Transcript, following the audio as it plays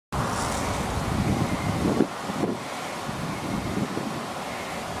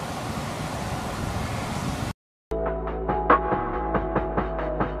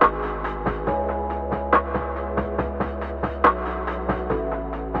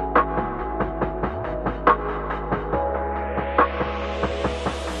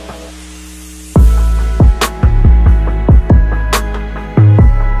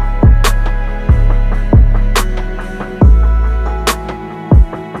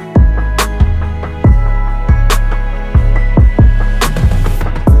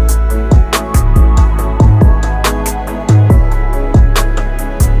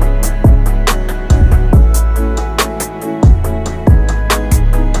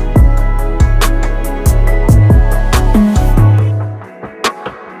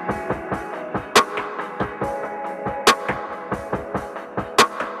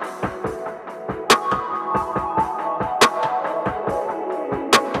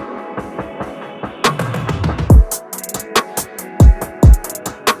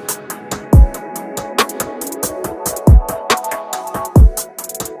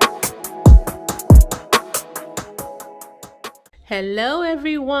Hello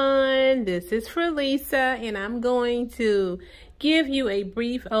everyone, this is for Lisa and I'm going to give you a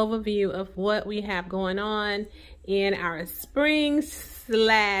brief overview of what we have going on in our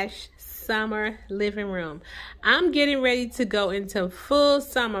spring/summer living room. I'm getting ready to go into full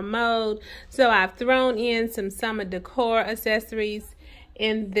summer mode, so I've thrown in some summer decor accessories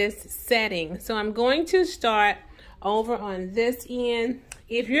in this setting. So I'm going to start over on this end.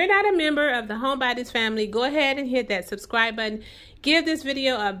 If you're not a member of the Homebodies family, go ahead and hit that subscribe button. Give this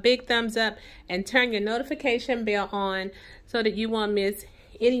video a big thumbs up and turn your notification bell on so that you won't miss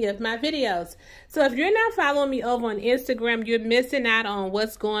any of my videos. So if you're not following me over on Instagram, you're missing out on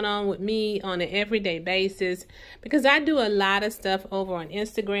what's going on with me on an everyday basis, because I do a lot of stuff over on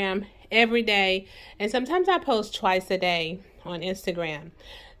Instagram every day, and sometimes I post twice a day on Instagram.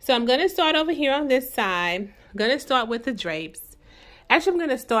 So I'm going to start over here on this side. I'm going to start with the drapes. Actually, I'm going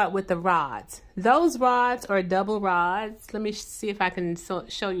to start with the rods. Those rods are double rods. Let me see if I can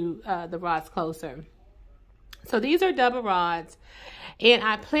show you the rods closer. So these are double rods. And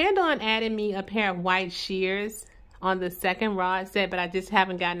I planned on adding me a pair of white shears on the second rod set, but I just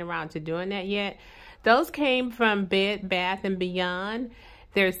haven't gotten around to doing that yet. Those came from Bed Bath & Beyond.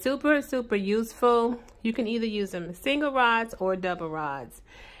 They're super, super useful. You can either use them as single rods or double rods.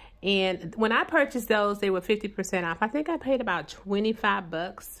 And when I purchased those, they were 50% off. I think I paid about 25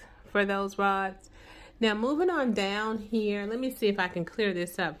 bucks for those rods. Now, moving on down here, let me see if I can clear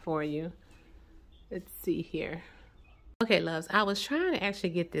this up for you. Let's see here. Okay, loves, I was trying to actually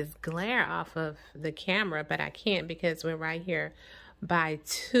get this glare off of the camera, but I can't because we're right here by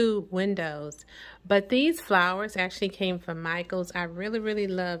two windows. But these flowers actually came from Michael's. I really, really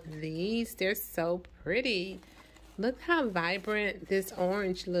love these. They're so pretty. Look how vibrant this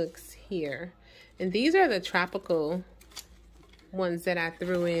orange looks here. And these are the tropical ones that I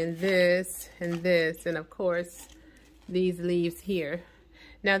threw in, this, and of course, these leaves here.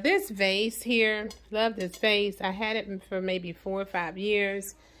 Now this vase here, love this vase. I had it for maybe 4 or 5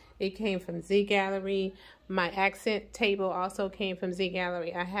 years. It came from Z Gallery. My accent table also came from Z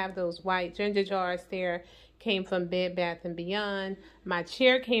Gallery. I have those white ginger jars there, came from Bed Bath & Beyond. My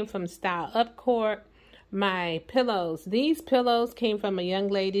chair came from Style Up Corp. My pillows, these pillows came from a young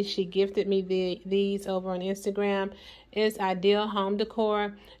lady. She gifted me these over on Instagram. It's Ideal Home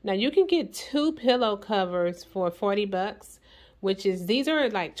Decor. Now you can get 2 pillow covers for 40 bucks, which is, these are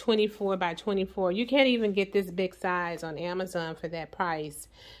like 24 by 24. You can't even get this big size on Amazon for that price.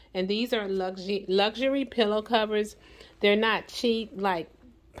 And these are luxury pillow covers. They're not cheap, like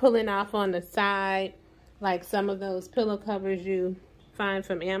pulling off on the side, like some of those pillow covers you find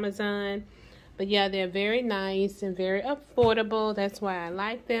from Amazon. But yeah, they're very nice and very affordable. That's why I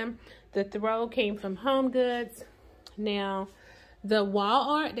like them. The throw came from Home Goods. Now, the wall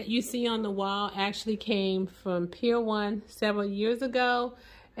art that you see on the wall actually came from Pier 1 several years ago.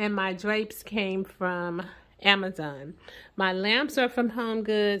 And my drapes came from Amazon. My lamps are from Home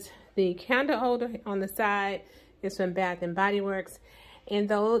Goods. The candle holder on the side is from Bath & Body Works. And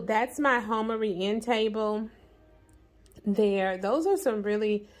though that's my Homery end table there. Those are some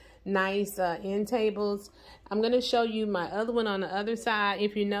really nice end tables. I'm going to show you my other one on the other side.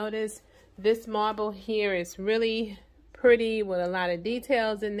 If you notice, this marble here is really pretty with a lot of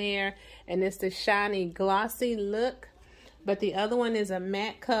details in there, and it's the shiny glossy look. But the other one is a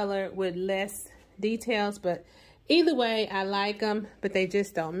matte color with less details, but either way I like them, but they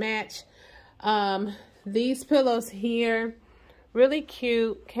just don't match. These pillows here, really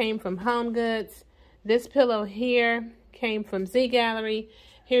cute, came from Home Goods. This pillow here came from Z Gallery.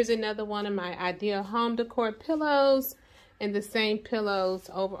 Here's another one of my Ideal Home Decor pillows, and the same pillows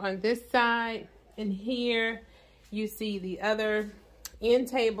over on this side. And here you see the other end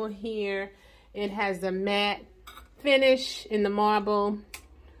table here. It has the matte finish in the marble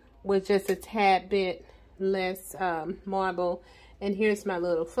with just a tad bit less marble. And here's my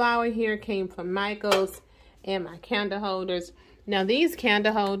little flower here, came from Michael's, and my candle holders. Now these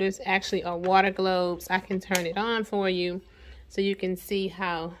candle holders actually are water globes. I can turn it on for you so you can see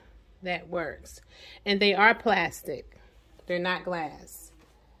how that works. And they are plastic. They're not glass.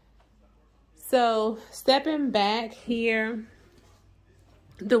 So stepping back here,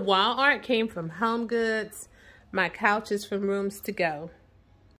 the wall art came from Home Goods. My couch is from Rooms to Go.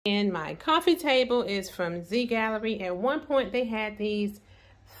 And my coffee table is from Z Gallery. At one point they had these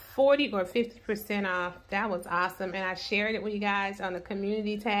 40 or 50% off. That was awesome. And I shared it with you guys on the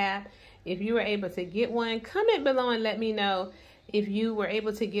community tab. If you were able to get one, comment below and let me know if you were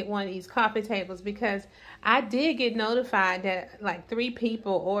able to get one of these coffee tables, because I did get notified that like 3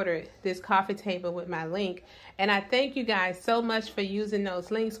 people ordered this coffee table with my link. And I thank you guys so much for using those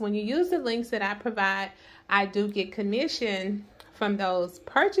links. When you use the links that I provide, I do get commission from those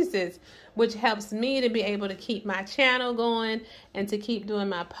purchases, which helps me to be able to keep my channel going and to keep doing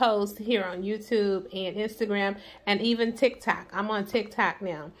my posts here on YouTube and Instagram and even TikTok. I'm on TikTok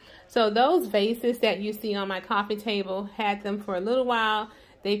now. So those vases that you see on my coffee table, had them for a little while.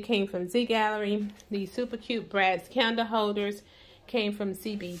 They came from Z Gallery. These super cute Brad's candle holders came from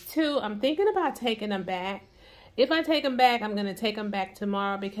CB2. I'm thinking about taking them back. If I take them back, I'm going to take them back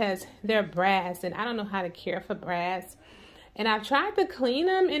tomorrow because they're brass and I don't know how to care for brass. And I've tried to clean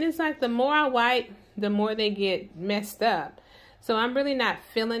them and it's like the more I wipe, the more they get messed up. So I'm really not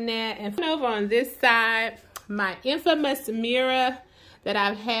feeling that. And over on this side, my infamous mirror that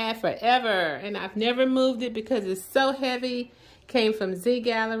I've had forever and I've never moved it because it's so heavy, came from Z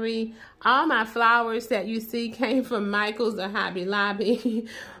Gallery. All my flowers that you see came from Michael's or Hobby Lobby.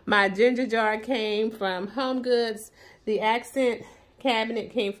 My ginger jar came from Home Goods. The accent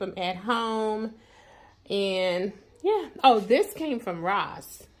cabinet came from At Home. And yeah, oh, this came from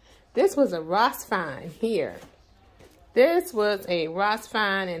Ross. This was a Ross find here. This was a Ross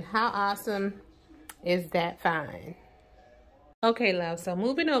find, and how awesome is that find? Okay, love, so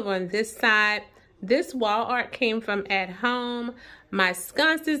moving over on this side, this wall art came from At Home. My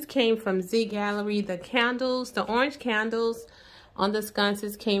sconces came from Z Gallery. The candles, the orange candles on the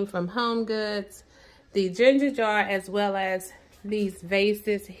sconces came from Home Goods. The ginger jar as well as these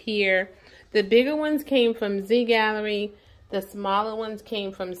vases here. The bigger ones came from Z Gallery. The smaller ones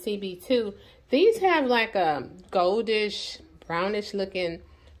came from CB2. These have like a goldish, brownish looking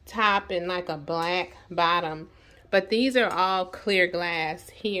top and like a black bottom. But these are all clear glass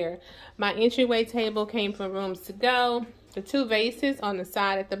here. My entryway table came from Rooms to Go. The two vases on the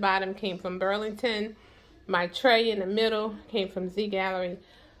side at the bottom came from Burlington. My tray in the middle came from Z Gallery.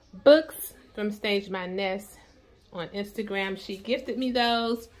 Books from Stage My Nest on Instagram. She gifted me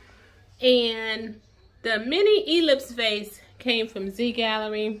those. And the mini ellipse vase came from Z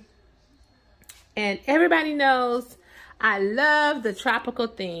Gallery. And everybody knows I love the tropical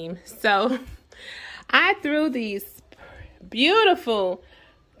theme. So I threw these beautiful,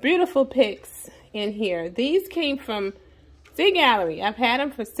 beautiful pics in here. These came from Z Gallery. I've had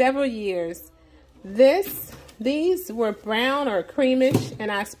them for several years. These were brown or creamish,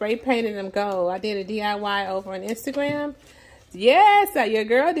 and I spray painted them gold. I did a DIY over on Instagram. Yes, your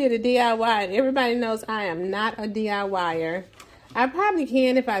girl did a DIY, and everybody knows I am not a DIYer. I probably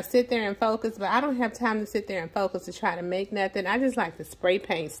can if I sit there and focus, but I don't have time to sit there and focus to try to make nothing. I just like to spray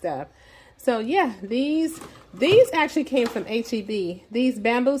paint stuff. So yeah, these actually came from H-E-B. These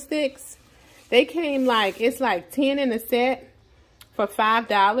bamboo sticks, they came like, it's like 10 in a set for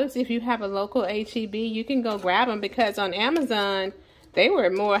 $5. If you have a local H-E-B, you can go grab them because on Amazon, they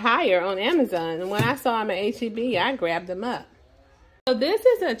were more higher on Amazon. And when I saw them at H-E-B, I grabbed them up. So this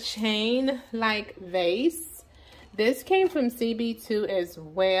is a chain-like vase. This came from CB2 as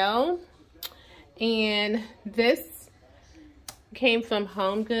well. And this came from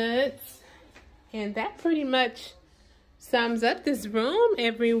Home Goods. And that pretty much sums up this room,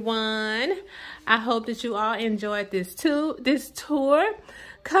 everyone. I hope that you all enjoyed this tour.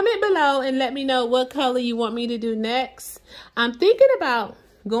 Comment below and let me know what color you want me to do next. I'm thinking about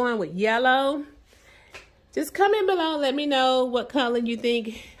going with yellow. Just comment below, let me know what color you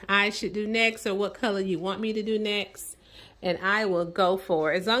think I should do next or what color you want me to do next. And I will go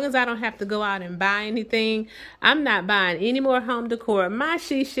for it. As long as I don't have to go out and buy anything, I'm not buying any more home decor. My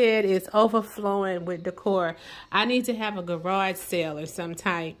she shed is overflowing with decor. I need to have a garage sale or some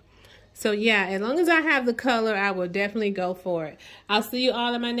type. So yeah, as long as I have the color, I will definitely go for it. I'll see you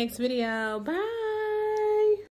all in my next video. Bye.